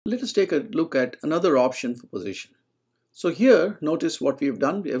let us take a look at another option for position. So here, notice what we've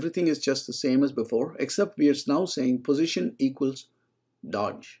done. Everything is just the same as before, except we are now saying position equals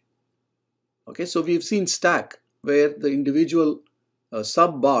dodge. Okay, so we've seen stack, where the individual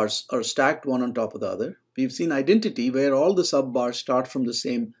sub bars are stacked one on top of the other. We've seen identity, where all the sub bars start from the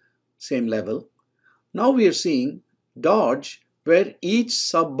same level. Now we are seeing dodge, where each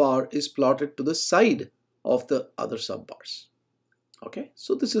sub bar is plotted to the side of the other sub bars. Okay,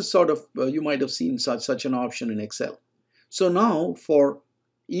 so this is sort of, you might have seen such an option in Excel. So now for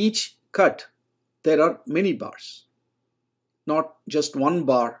each cut, there are many bars, not just one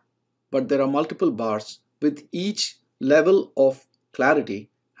bar, but there are multiple bars with each level of clarity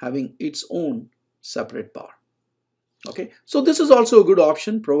having its own separate bar. Okay, so this is also a good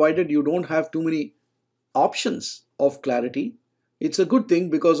option, provided you don't have too many options of clarity. It's a good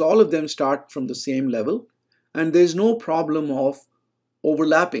thing because all of them start from the same level and there's no problem of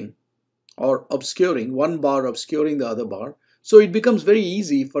overlapping or obscuring, one bar obscuring the other bar. So it becomes very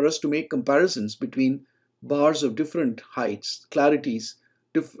easy for us to make comparisons between bars of different heights, clarities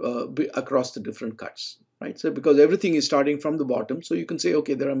across the different cuts, right? So because everything is starting from the bottom, so you can say,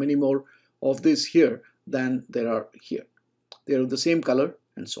 okay, there are many more of this here than there are here. They are the same color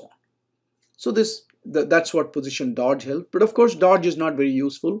and so on. So that's what position dodge helps. But of course, dodge is not very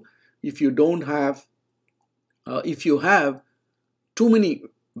useful if you don't have, if you have too many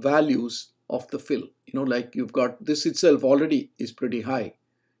values of the fill. You know, like you've got this itself already is pretty high.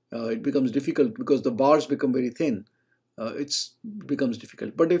 It becomes difficult because the bars become very thin. It becomes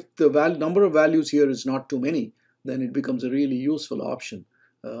difficult. But if the number of values here is not too many, then it becomes a really useful option.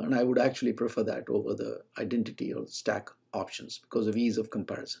 And I would actually prefer that over the identity or stack options because of ease of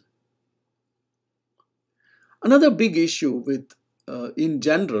comparison. Another big issue with, in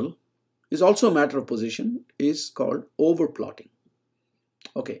general, is also a matter of position, is called overplotting.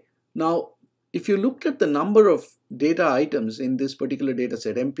 Okay, now if you looked at the number of data items in this particular data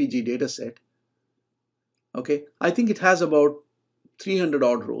set, MPG data set, okay, I think it has about 300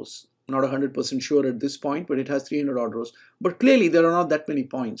 odd rows. Not 100% sure at this point, but it has 300 odd rows. But clearly there are not that many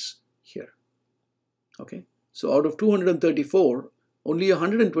points here. Okay, so out of 234, only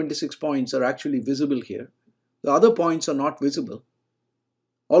 126 points are actually visible here. The other points are not visible.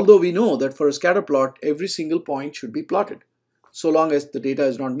 Although we know that for a scatter plot, every single point should be plotted, so long as the data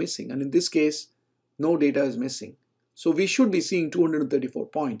is not missing. And in this case, no data is missing. So we should be seeing 234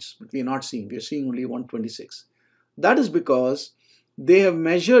 points, but we are not seeing. We are seeing only 126. That is because they have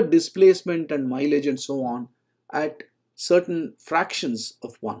measured displacement and mileage and so on at certain fractions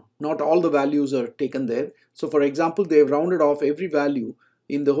of 1. Not all the values are taken there. So for example, they have rounded off every value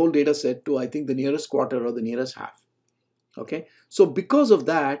in the whole data set to, I think, the nearest quarter or the nearest half. Okay, so because of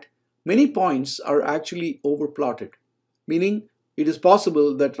that, many points are actually overplotted, meaning it is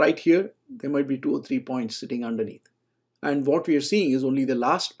possible that right here there might be 2 or 3 points sitting underneath. And what we are seeing is only the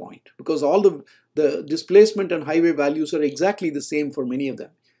last point, because all the displacement and highway values are exactly the same for many of them.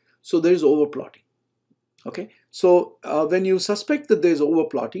 So there is overplotting. Okay, so when you suspect that there is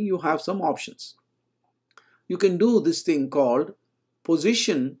overplotting, you have some options. You can do this thing called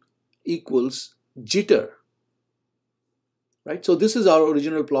position equals jitter. Right, so this is our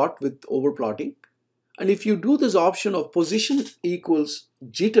original plot with overplotting. And if you do this option of position equals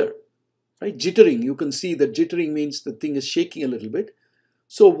jitter, right, jittering, you can see that jittering means the thing is shaking a little bit.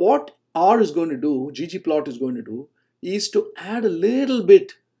 So what R is going to do, ggplot is going to do, is to add a little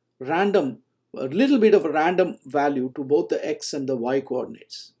bit of a random value to both the X and the Y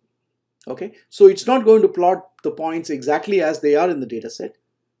coordinates. Okay, so it's not going to plot the points exactly as they are in the data set.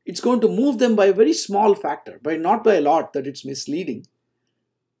 It's going to move them by a very small factor, not by a lot that it's misleading.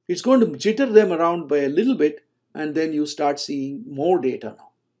 It's going to jitter them around by a little bit, and then you start seeing more data now.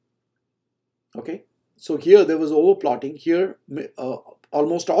 Okay, so here there was overplotting. Here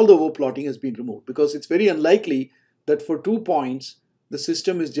almost all the overplotting has been removed because it's very unlikely that for 2 points the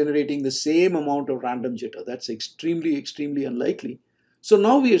system is generating the same amount of random jitter. That's extremely, extremely unlikely. So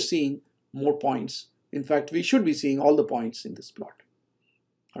now we are seeing more points. In fact, we should be seeing all the points in this plot.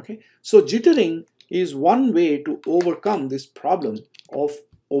 Okay, so jittering is one way to overcome this problem of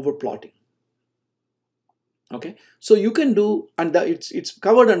overplotting. Okay, so you can do, and it's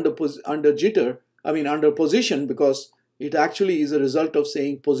covered under jitter, under position, because it actually is a result of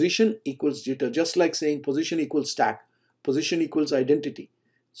saying position equals jitter, just like saying position equals stack, position equals identity.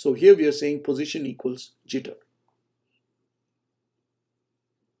 So here we are saying position equals jitter.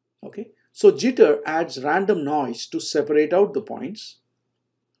 Okay, so jitter adds random noise to separate out the points.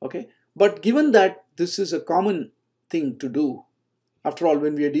 Okay, but given that this is a common thing to do, after all,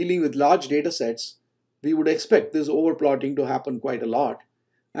 when we are dealing with large data sets, we would expect this overplotting to happen quite a lot.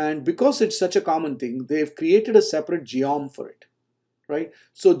 And because it's such a common thing, they've created a separate geom for it, right?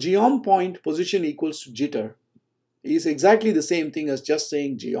 So geom point position equals to jitter is exactly the same thing as just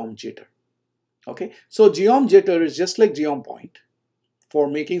saying geom jitter. Okay, so geom jitter is just like geom point for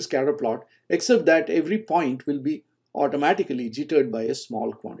making scatter plot, except that every point will be automatically jittered by a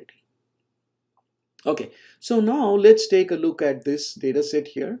small quantity. Okay, so now let's take a look at this data set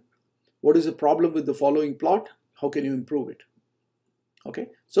here. What is the problem with the following plot? How can you improve it? Okay,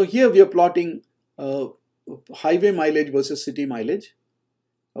 so here we are plotting highway mileage versus city mileage.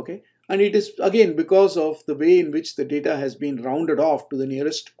 Okay, and it is again because of the way in which the data has been rounded off to the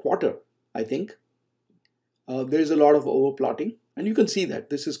nearest quarter, I think. There is a lot of overplotting, and you can see that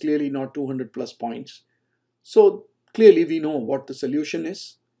this is clearly not 200 plus points. So clearly we know what the solution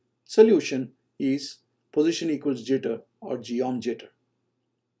is. Solution is position equals jitter or geom jitter.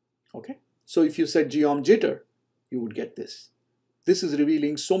 Okay, so if you said geom jitter, you would get this. This is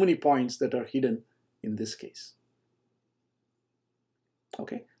revealing so many points that are hidden in this case.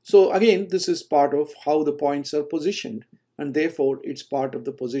 Okay, so again, this is part of how the points are positioned, and therefore it's part of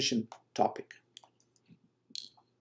the position topic.